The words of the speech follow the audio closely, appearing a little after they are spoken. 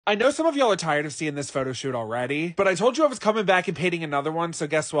I know some of y'all are tired of seeing this photo shoot already, but I told you I was coming back and painting another one, so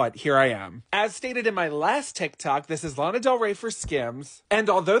guess what? Here I am. As stated in my last TikTok, this is Lana Del Rey for Skims, and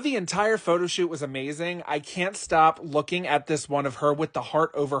although the entire photo shoot was amazing, I can't stop looking at this one of her with the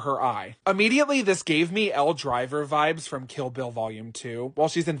heart over her eye. Immediately, this gave me Elle Driver vibes from Kill Bill Volume 2. Well,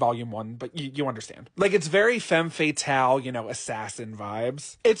 she's in Volume 1, but you understand. Like, it's very femme fatale, assassin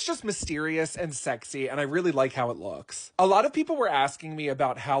vibes. It's just mysterious and sexy, and I really like how it looks. A lot of people were asking me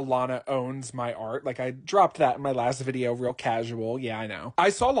about how Lana owns my art. Like, I dropped that in my last video, real casual. Yeah, I know. I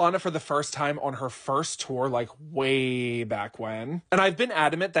saw Lana for the first time on her first tour, like, way back when. And I've been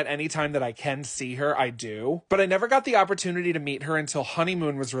adamant that anytime that I can see her, I do. But I never got the opportunity to meet her until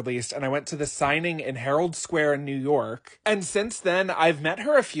Honeymoon was released, and I went to the signing in Herald Square in New York. And since then, I've met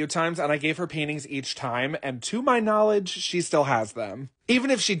her a few times, and I gave her paintings each time, and to my knowledge, she still has them.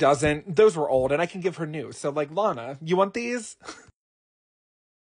 Even if she doesn't, those were old, and I can give her new. So, like, Lana, you want these?